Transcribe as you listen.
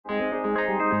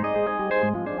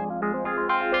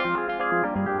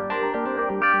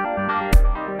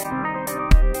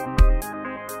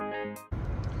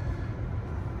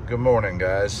Good morning,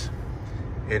 guys.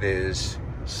 It is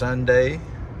Sunday,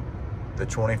 the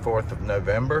 24th of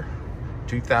November,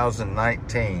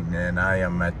 2019, and I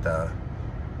am at the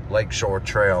Lakeshore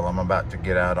Trail. I'm about to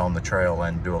get out on the trail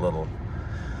and do a little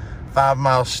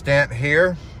 5-mile stint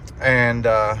here. And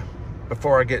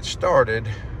before I get started,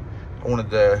 I wanted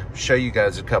to show you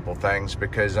guys a couple things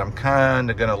because I'm kind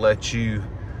of going to let you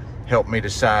help me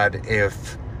decide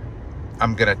if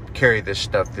I'm going to carry this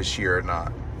stuff this year or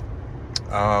not.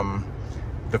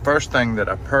 The first thing that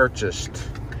I purchased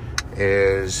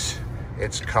is,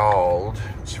 it's called,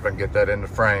 let's see if I can get that in the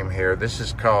frame here. This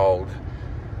is called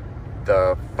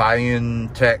the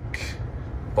FeiyuTech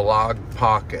Vlog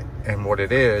Pocket. And what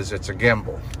it is, it's a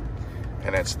gimbal.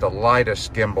 And it's the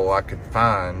lightest gimbal I could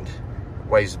find. It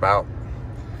weighs about,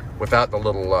 without the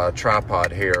little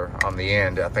tripod here on the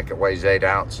end, I think it weighs 8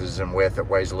 ounces, and with it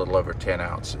weighs a little over 10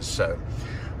 ounces. So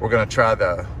we're gonna try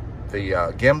the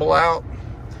gimbal out.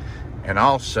 And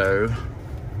also,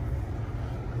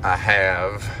 I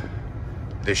have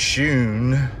the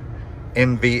Shoon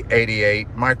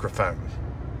MV88 microphone.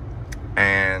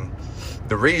 And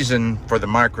the reason for the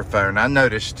microphone, I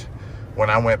noticed when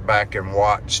I went back and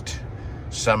watched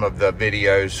some of the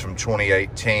videos from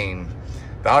 2018,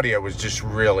 the audio was just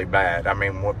really bad. I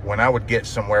mean, when I would get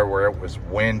somewhere where it was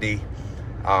windy,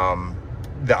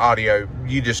 the audio,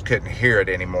 you just couldn't hear it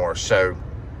anymore. So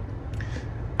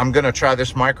I'm gonna try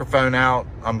this microphone out.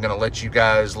 I'm gonna let you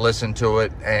guys listen to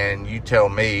it, and you tell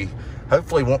me.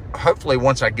 Hopefully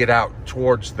once I get out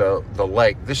towards the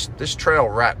lake, this trail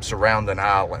wraps around an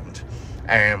island,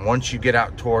 and once you get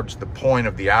out towards the point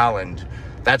of the island,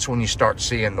 that's when you start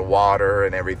seeing the water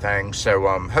and everything. So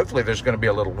hopefully there's going to be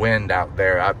a little wind out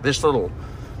there. This little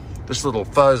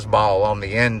fuzz ball on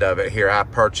the end of it here I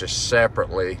purchased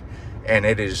separately, and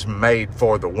it is made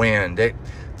for the wind.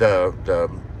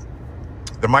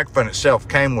 The microphone itself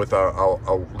came with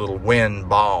a little wind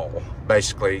ball.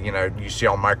 Basically, you know, you see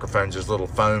on microphones as little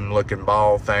foam looking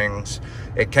ball things.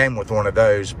 It came with one of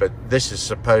those, but this is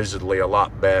supposedly a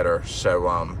lot better. So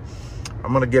I'm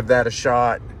gonna give that a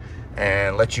shot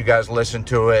and let you guys listen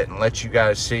to it and let you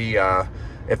guys see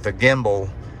if the gimbal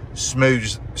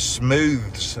smooths,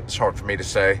 it's hard for me to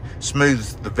say,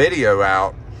 smooths the video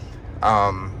out,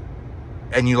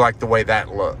 and you like the way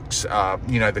that looks.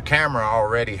 You know, the camera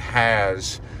already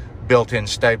has built-in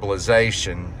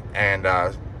stabilization, and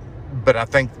but I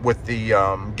think with the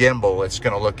gimbal, it's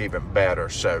gonna look even better.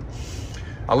 So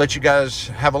I'll let you guys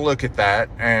have a look at that,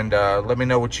 and let me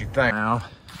know what you think now.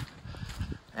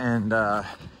 And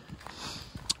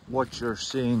what you're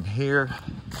seeing here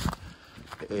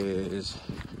is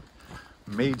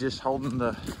me just holding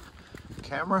the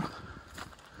camera,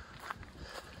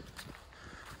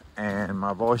 and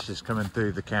my voice is coming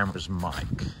through the camera's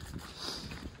mic.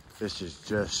 This is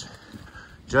just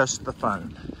the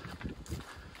phone.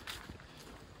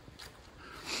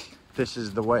 This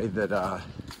is the way that I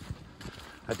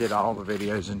did all the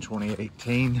videos in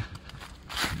 2018,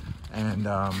 and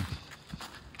I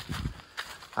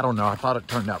don't know, I thought it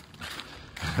turned out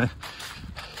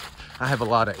I have a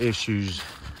lot of issues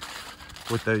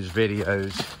with those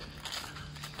videos,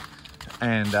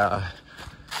 and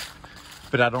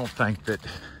but I don't think that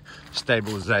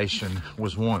stabilization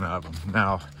was one of them.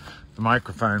 Now, the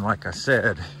microphone, like I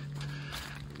said,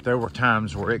 there were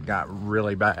times where it got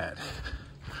really bad,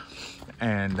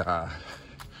 and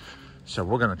so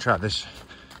we're gonna try this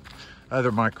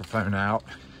other microphone out,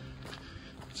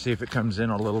 see if it comes in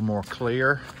a little more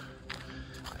clear,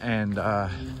 and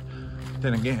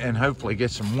then again, and hopefully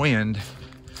get some wind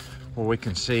where we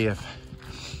can see if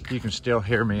you can still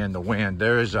hear me in the wind.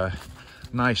 There is a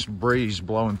nice breeze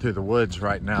blowing through the woods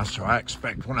right now, so I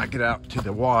expect when I get out to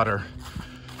the water,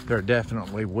 there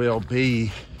definitely will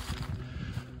be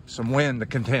some wind to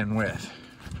contend with,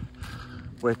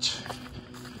 which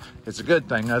is a good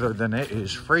thing, other than it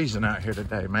is freezing out here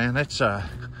today, man. It's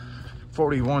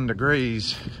 41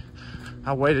 degrees.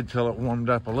 I waited till it warmed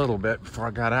up a little bit before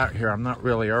I got out here. I'm not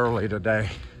really early today.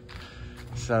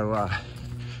 So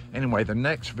anyway, the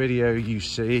next video you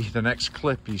see, the next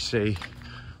clip you see,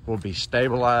 will be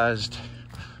stabilized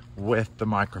with the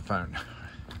microphone.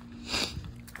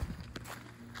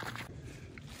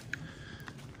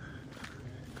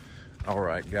 All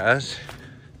right, guys,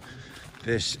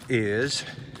 this is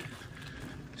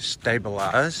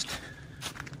stabilized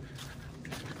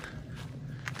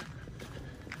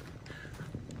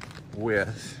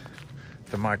with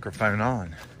the microphone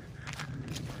on,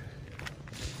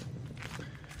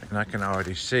 and I can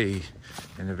already see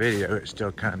in the video it's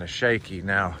still kind of shaky.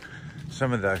 Now,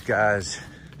 some of the guys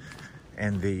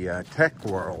in the tech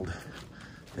world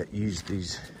that use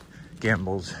these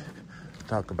gimbals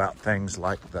talk about things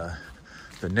like the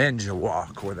ninja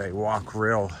walk, where they walk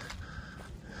real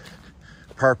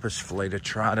purposefully to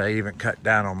try to even cut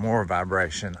down on more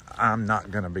vibration. I'm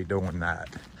not going to be doing that.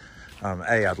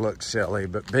 A, I'd look silly,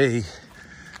 but B,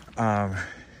 man,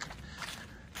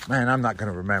 I'm not going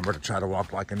to remember to try to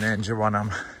walk like a ninja when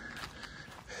I'm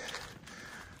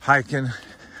hiking,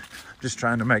 just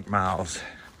trying to make miles.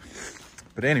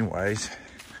 But anyways,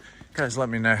 guys, let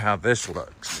me know how this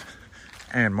looks,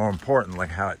 and more importantly,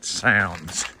 how it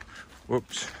sounds.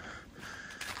 Whoops.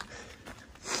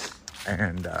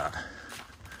 And I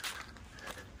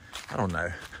don't know.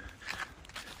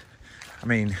 I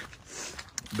mean,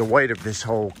 the weight of this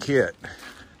whole kit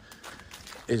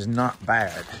is not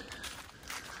bad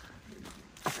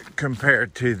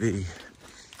compared to the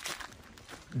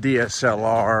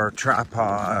DSLR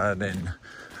tripod and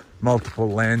multiple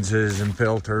lenses and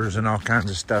filters and all kinds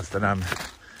of stuff that I'm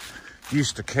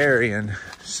used to carrying.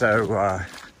 So,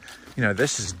 you know,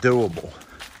 this is doable.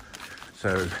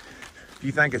 So if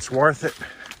you think it's worth it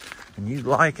and you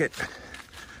like it,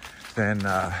 then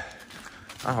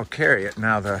I'll carry it.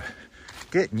 Now, the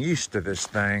getting used to this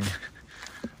thing,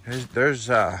 there's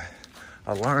a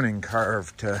learning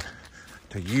curve to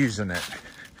using it.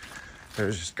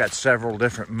 There's got several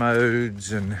different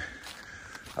modes and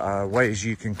ways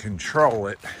you can control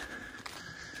it.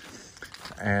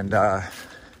 And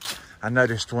I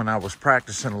noticed when I was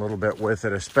practicing a little bit with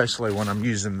it, especially when I'm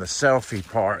using the selfie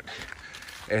part,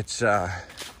 it's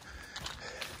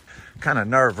kind of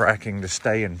nerve-wracking to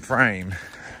stay in frame.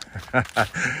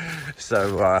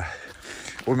 So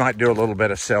we might do a little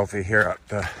bit of selfie here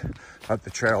up the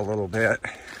trail a little bit,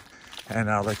 and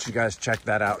I'll let you guys check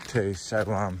that out too.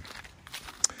 So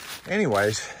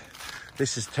anyways,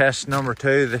 this is test number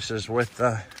 2. This is with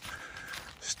the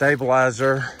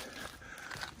stabilizer,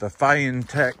 the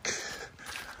FeiyuTech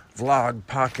Vlog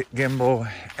Pocket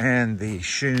gimbal, and the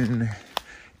Shoon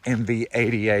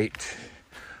MV88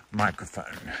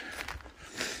 microphone.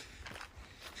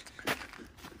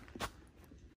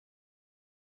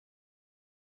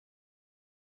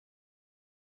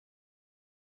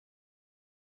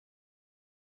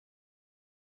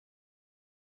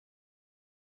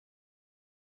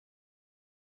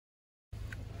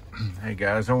 Hey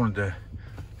guys, I wanted to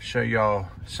show y'all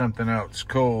something else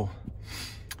cool.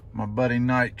 My buddy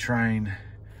Night Train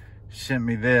sent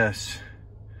me this.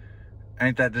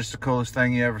 Ain't that just the coolest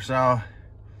thing you ever saw?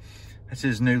 That's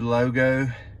his new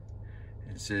logo.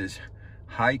 It says,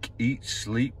 hike, eat,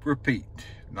 sleep, repeat.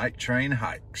 Night Train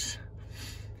hikes.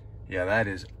 Yeah, that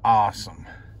is awesome.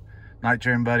 Night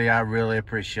Train buddy, I really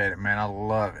appreciate it, man. I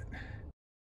love it.